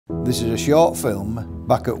This is a short film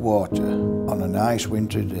back at Warter on a nice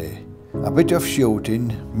wintry day. A bit of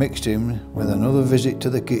shooting mixed in with another visit to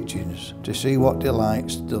the kitchens to see what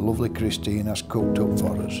delights the lovely Christine has cooked up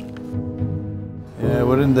for us. Yeah,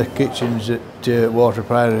 we're in the kitchens at Warter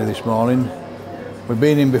Priory this morning. We've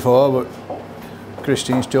been in before, but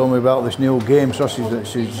Christine's told me about this new game sausage that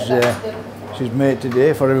she's made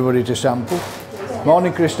today for everybody to sample.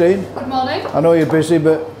 Morning, Christine. Good morning. I know you're busy,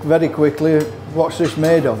 but very quickly, what's this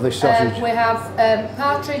made of, this sausage? We have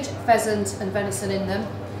partridge, pheasant and venison in them,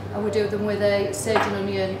 and we do them with a sage and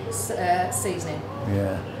onion seasoning.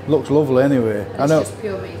 Yeah, looks lovely anyway. And it's just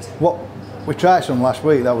pure meat. What we tried some last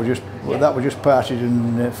week. That was just partridge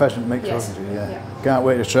and pheasant mix, Yes. wasn't it? Yeah. Can't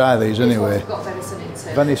wait to try these anyway. We've got venison in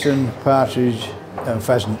too. Venison, partridge and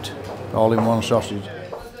pheasant, all in one sausage.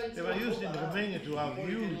 They were used in Romania to have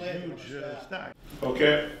huge stack.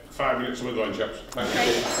 Okay, 5 minutes and we're going, chaps. Thank you.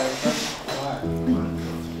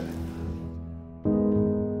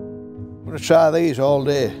 I'm going to try these all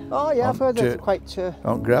day. Oh yeah, I've heard they're quite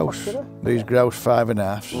on grouse. popular. These grouse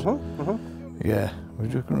 5.5s. Yeah, we're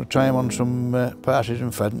just going to try them on some partridge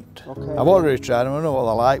and pheasant. Okay. I've already tried them, I know what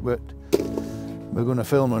they're like, but we're going to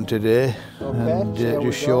film them today and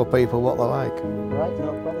just show people what they're like. Right,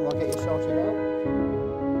 no problem, I'll get you sorted out.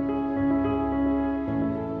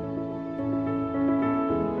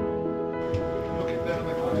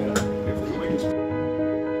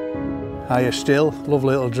 Higher still,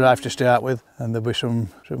 lovely little drive to start with, and there'll be some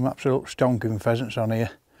absolute stonking pheasants on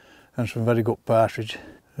here and some very good partridge.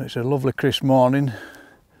 It's a lovely crisp morning,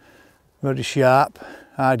 very sharp,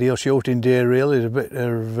 ideal shooting day really. There's a bit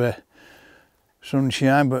of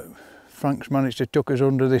sunshine, but Frank's managed to tuck us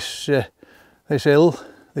under this hill,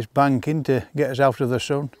 this banking, to get us out of the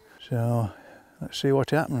sun. So let's see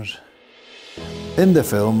what happens. In the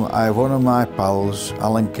film I have one of my pals,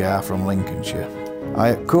 Allan Carr from Lincolnshire. I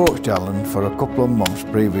had coached Allan for a couple of months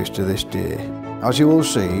previous to this day. As you will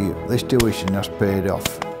see, this tuition has paid off.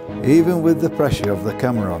 Even with the pressure of the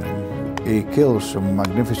camera on him, he kills some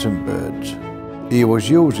magnificent birds. He was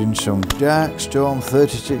using some dark storm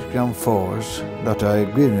 36-gram 4s that I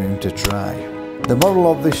had given him to try. The moral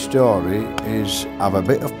of this story is have a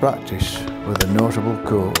bit of practice with a notable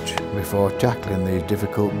coach before tackling these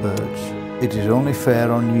difficult birds. It is only fair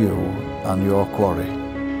on you and your quarry.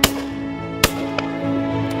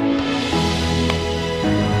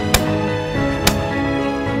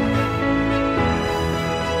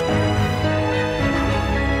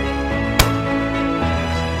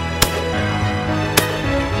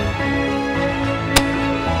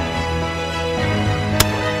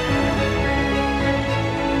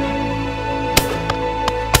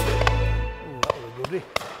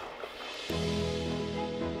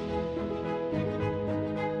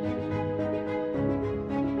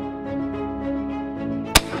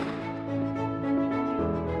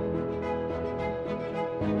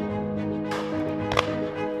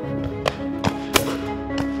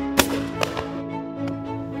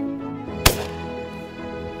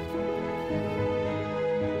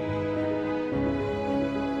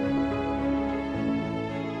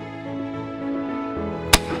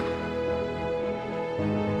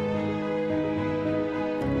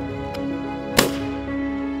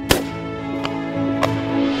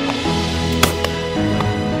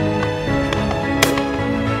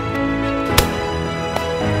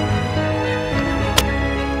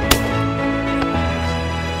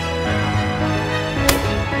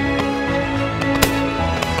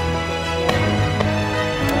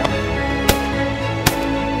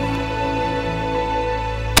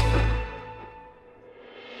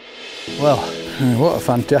 Well, what a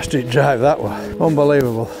fantastic drive that was.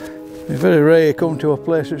 Unbelievable. It's very rare you come to a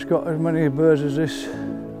place that's got as many birds as this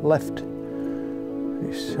left.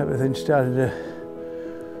 Everything's starting to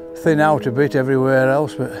thin out a bit everywhere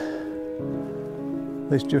else, but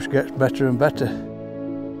this just gets better and better.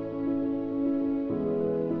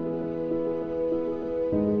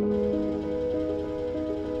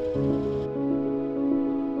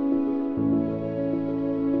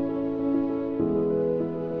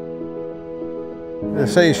 I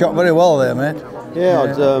say you shot very well there, mate. Yeah,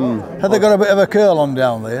 Have they got a bit of a curl on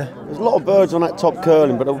down there? there's a lot of birds on that top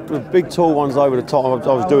curling, but the big tall ones over the top,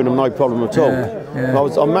 I was doing them no problem at all.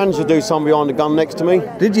 Yeah. I managed to do some behind the gun next to me.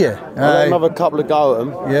 Did you? I let them have a couple of go at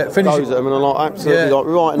them. Yeah, finish goes at them, and I'm like absolutely like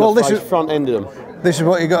right in the face, front end of them. This is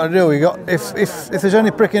what you got to do. You got if there's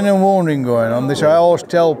any pricking and wounding going on, this I always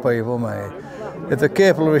tell people, mate. If they're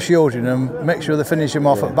capable of shooting them, make sure they finish them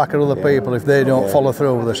off at back of other people if they don't follow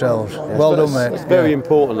through with themselves. Well done, mate. It's very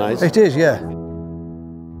important, that is. It is, yeah.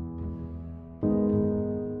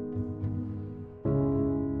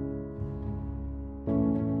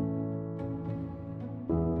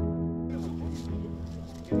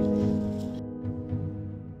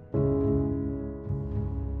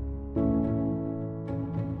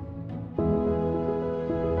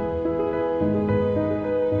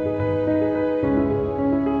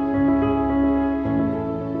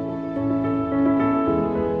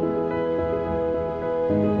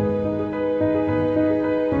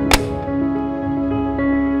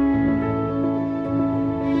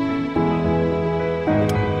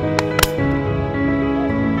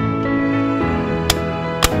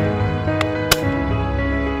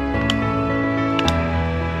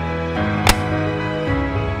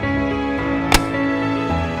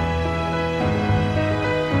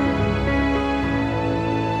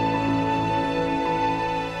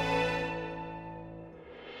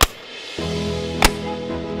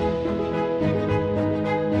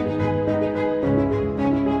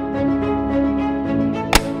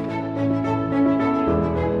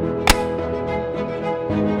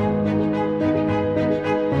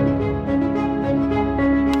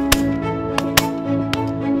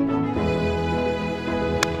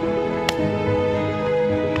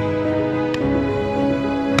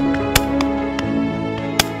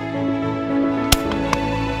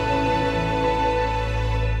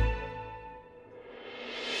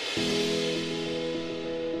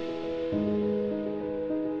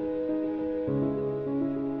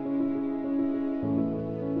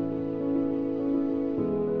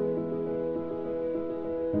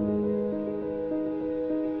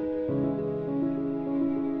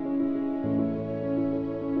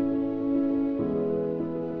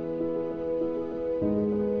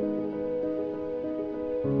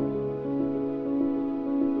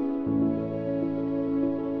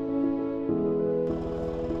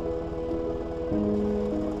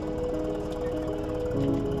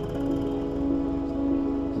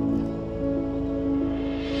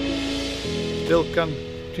 Still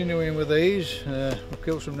continuing with these. We've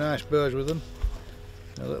killed some nice birds with them.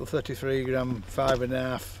 A little 33 gram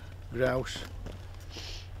 5.5 grouse.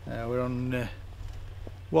 We're on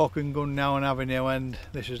Walking Gun now on Avenue End.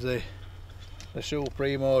 This is the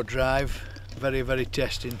Supremo drive. Very, very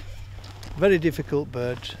testing. Very difficult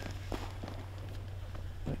birds.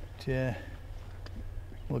 But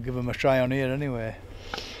we'll give them a try on here anyway.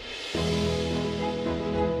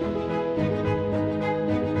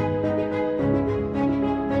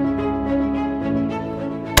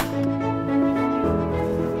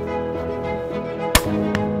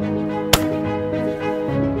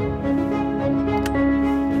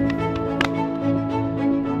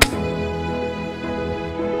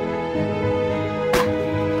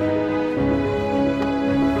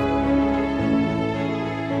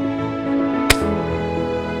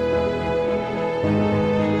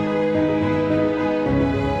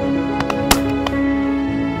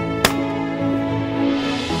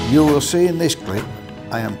 You will see in this clip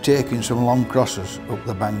I am taking some long crosses up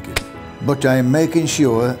the banking, but I am making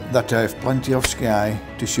sure that I have plenty of sky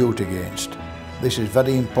to shoot against. This is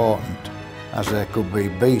very important as there could be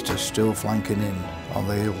beaters still flanking in on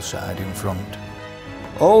the hillside in front.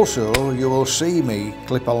 Also, you will see me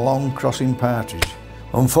clip a long crossing partridge.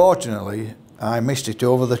 Unfortunately, I missed it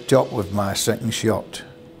over the top with my second shot.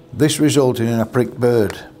 This resulted in a prick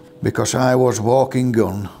bird. Because I was walking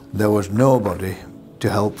gun, there was nobody to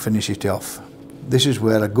help finish it off. This is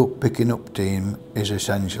where a good picking up team is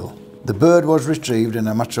essential. The bird was retrieved in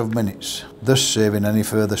a matter of minutes, thus saving any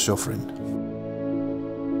further suffering.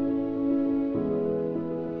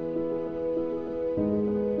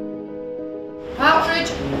 Partridge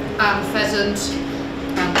and pheasant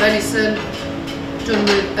and venison done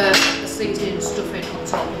with the seasoning and stuffing on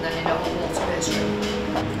top, and then in a hot water pastry.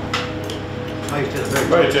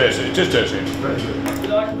 Very tasty, it is tasty. Very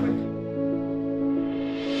good.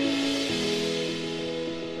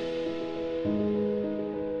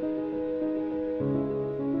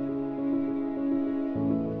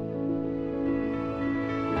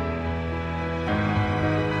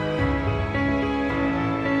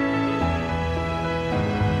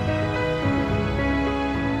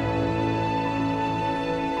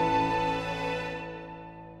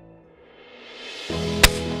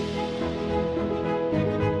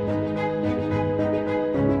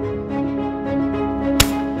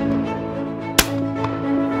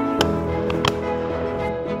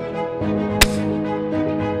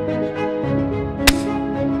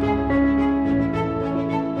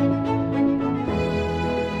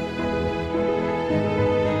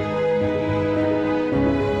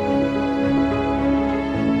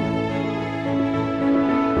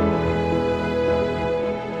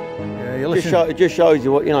 It just shows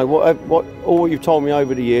you what all you've told me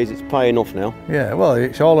over the years. It's paying off now. Yeah, well,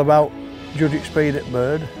 it's all about judging speed at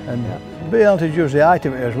bird and being able to judge the height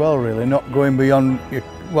of it as well. Really, not going beyond your,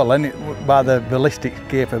 by the ballistic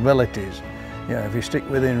capabilities. Yeah, if you stick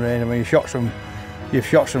within range. I mean, you've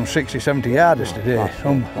shot some 60, 70 yarders today.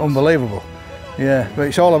 Unbelievable. Yeah, but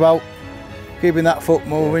it's all about keeping that foot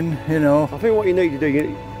moving. You know. I think what you need to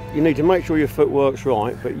do. You need to make sure your foot works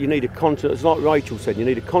right, but you need to concentrate. It's like Rachel said, you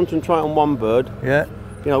need to concentrate on one bird. Yeah.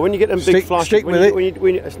 You know, when you get them big flashes,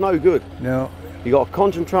 it's no good. No. You got to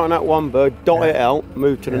concentrate on that one bird, dot it out,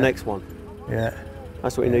 move to the next one. Yeah.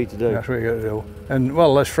 That's what you need to do. That's what you got to do. And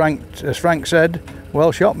well, as Frank said,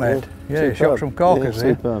 well shot, mate. Yeah, you shot some corkers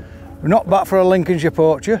there. Superb. Not bad for a Lincolnshire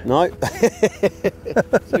poacher. No.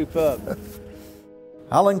 Superb.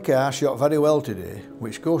 Allan Carr shot very well today,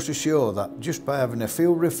 which goes to show that just by having a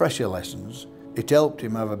few refresher lessons, it helped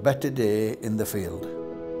him have a better day in the field.